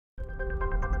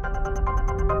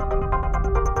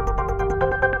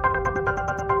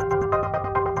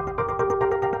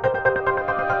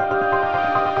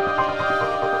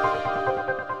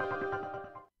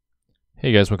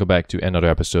Hey guys, welcome back to another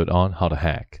episode on how to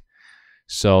hack.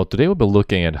 So today we'll be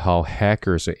looking at how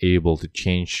hackers are able to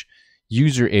change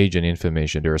user agent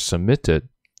information that are submitted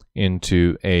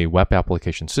into a web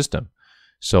application system.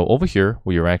 So over here,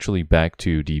 we are actually back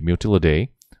to the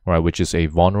Multileday, right, which is a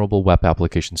vulnerable web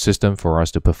application system for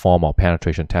us to perform our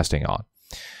penetration testing on.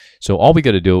 So all we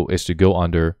got to do is to go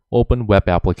under Open Web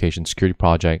Application Security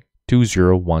Project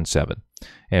 2017,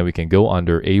 and we can go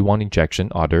under A1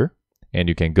 injection other, and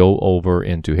you can go over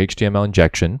into HTML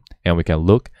injection, and we can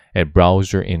look at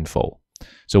browser info.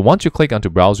 So once you click onto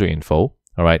browser info,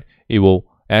 all right, it will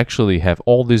actually have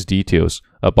all these details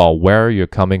about where you're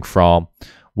coming from,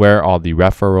 where are the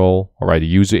referral, all right, the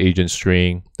user agent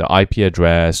string, the IP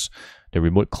address, the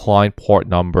remote client port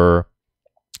number.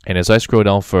 And as I scroll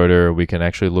down further, we can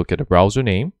actually look at the browser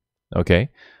name. Okay,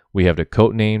 we have the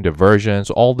code name, the versions,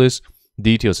 all this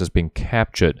details has been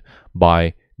captured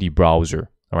by the browser.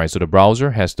 All right, so the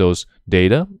browser has those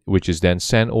data, which is then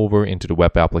sent over into the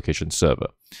web application server.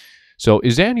 So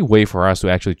is there any way for us to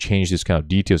actually change this kind of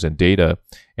details and data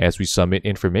as we submit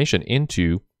information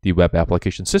into the web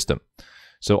application system?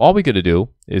 So all we got to do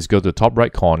is go to the top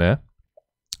right corner,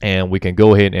 and we can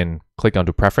go ahead and click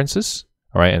onto preferences,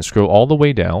 all right, and scroll all the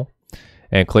way down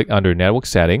and click under network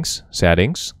settings,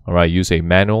 all right, use a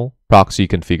manual proxy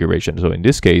configuration. So in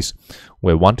this case,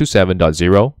 we're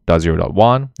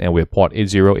 127.0.0.1 and we're port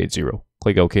 8080.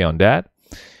 Click OK on that.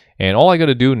 And all I got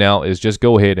to do now is just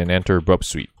go ahead and enter Burp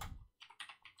Suite.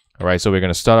 All right, so we're going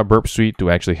to start up Burp Suite to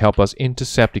actually help us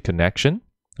intercept the connection.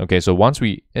 Okay, so once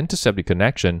we intercept the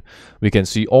connection, we can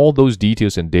see all those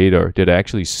details and data that are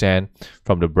actually sent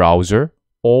from the browser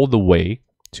all the way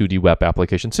to the web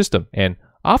application system. And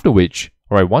after which,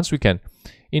 all right, once we can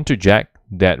interject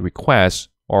that request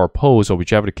or post, or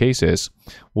whichever the case is,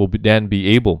 we'll then be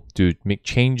able to make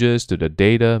changes to the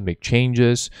data, make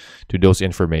changes to those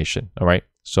information. All right,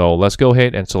 so let's go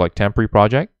ahead and select temporary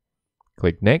project.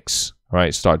 Click next. All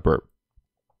right, start Burp.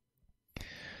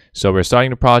 So we're starting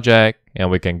the project, and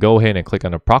we can go ahead and click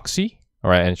on the proxy.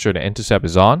 All right, ensure the intercept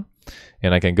is on,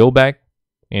 and I can go back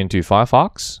into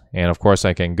Firefox, and of course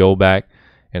I can go back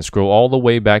and scroll all the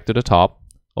way back to the top.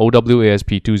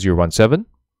 OWASP 2017,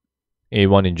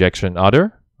 A1 injection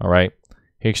other. All right,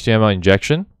 HTML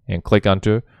injection, and click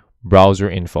onto browser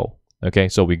info. Okay,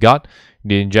 so we got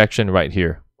the injection right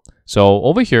here. So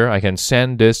over here, I can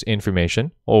send this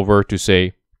information over to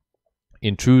say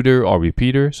intruder or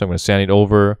repeater. So I'm going to send it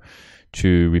over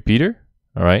to repeater.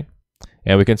 All right,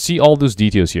 and we can see all those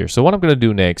details here. So what I'm going to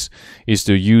do next is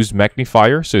to use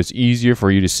magnifier so it's easier for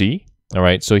you to see. All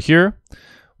right, so here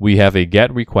we have a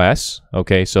GET request.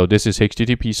 Okay, so this is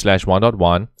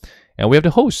HTTP/1.1, and we have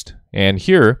the host. And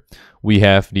here we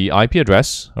have the IP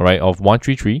address, all right, of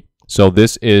 133. So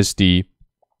this is the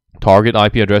target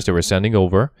IP address that we're sending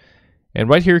over. And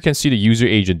right here you can see the user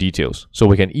agent details. So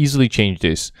we can easily change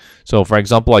this. So for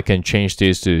example, I can change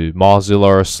this to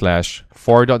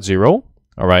Mozilla/4.0,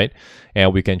 all right,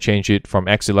 and we can change it from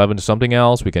X11 to something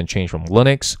else. We can change from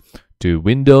Linux to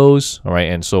Windows, all right,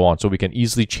 and so on. So we can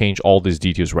easily change all these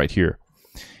details right here.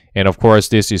 And of course,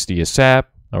 this is the ASAP,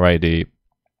 all right, the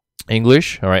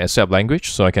English, all right, ASAP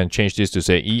language. So I can change this to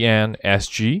say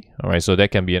ENSG, all right, so that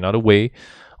can be another way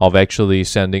of actually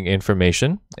sending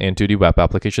information into the web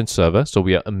application server. So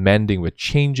we are amending, we're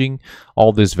changing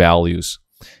all these values.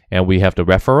 And we have the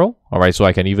referral, all right, so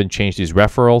I can even change this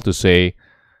referral to say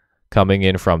coming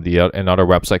in from the another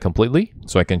website completely.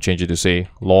 So I can change it to say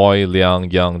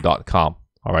loyliangyang.com.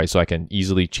 All right, so I can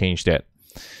easily change that.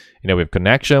 You know, we have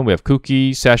connection, we have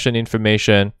cookie, session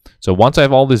information. So once I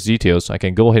have all these details, I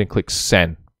can go ahead and click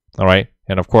send. All right,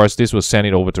 and of course, this will send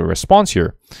it over to a response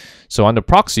here. So on the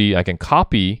proxy, I can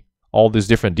copy all these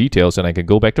different details, and I can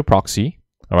go back to proxy.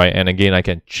 All right, and again, I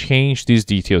can change these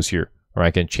details here. Or I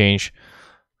can change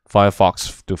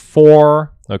Firefox to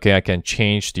 4. Okay, I can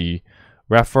change the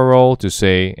referral to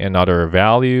say another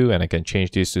value, and I can change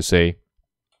this to say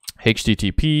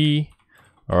HTTP,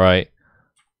 all right,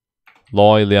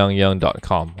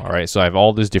 loyliangyang.com. All right, so I have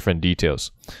all these different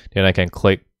details. Then I can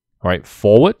click, all right,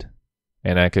 forward,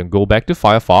 and I can go back to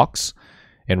Firefox,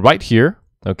 and right here,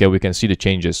 okay, we can see the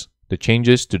changes to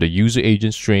the user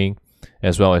agent string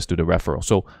as well as to the referral.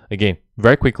 So again,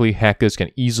 very quickly, hackers can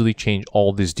easily change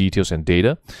all these details and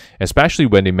data, especially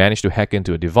when they manage to hack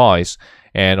into a device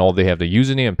and all they have the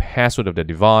username and password of the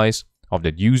device, of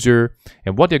that user.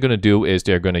 And what they're going to do is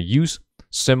they're going to use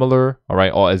similar, all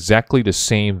right, or exactly the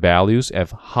same values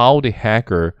of how the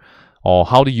hacker or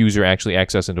how the user actually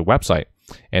accessing the website,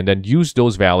 and then use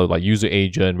those values like user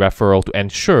agent, referral to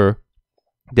ensure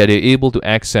that they're able to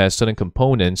access certain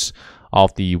components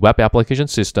of the web application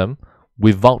system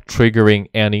without triggering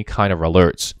any kind of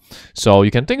alerts. So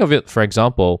you can think of it, for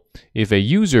example, if a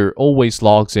user always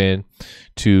logs in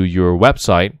to your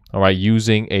website, all right,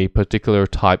 using a particular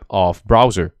type of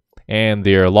browser, and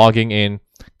they're logging in,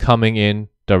 coming in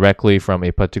directly from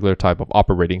a particular type of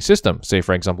operating system, say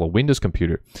for example a Windows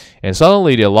computer, and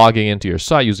suddenly they're logging into your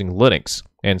site using Linux,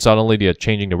 and suddenly they're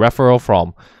changing the referral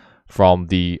from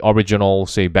the original,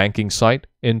 say, banking site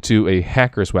into a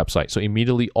hacker's website. So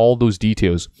immediately all those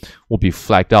details will be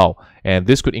flagged out, and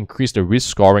this could increase the risk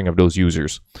scoring of those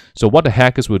users. So what the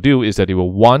hackers will do is that they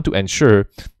will want to ensure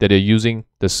that they're using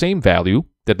the same value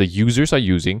that the users are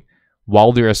using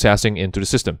while they're accessing into the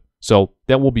system. So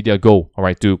that will be their goal, all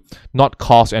right, to not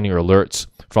cause any alerts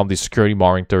from the security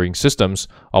monitoring systems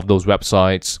of those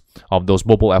websites, of those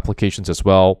mobile applications as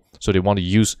well. So they want to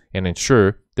use and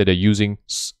ensure that they're using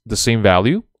the same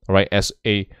value, all right, as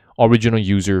a original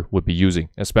user would be using,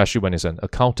 especially when it's an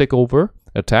account takeover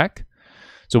attack.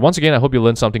 So once again, I hope you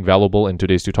learned something valuable in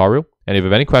today's tutorial. And if you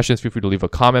have any questions, feel free to leave a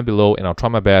comment below, and I'll try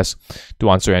my best to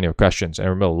answer any of your questions. And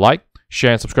remember to like,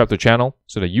 share, and subscribe to the channel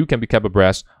so that you can be kept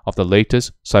abreast of the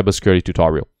latest cybersecurity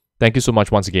tutorial. Thank you so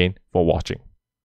much once again for watching.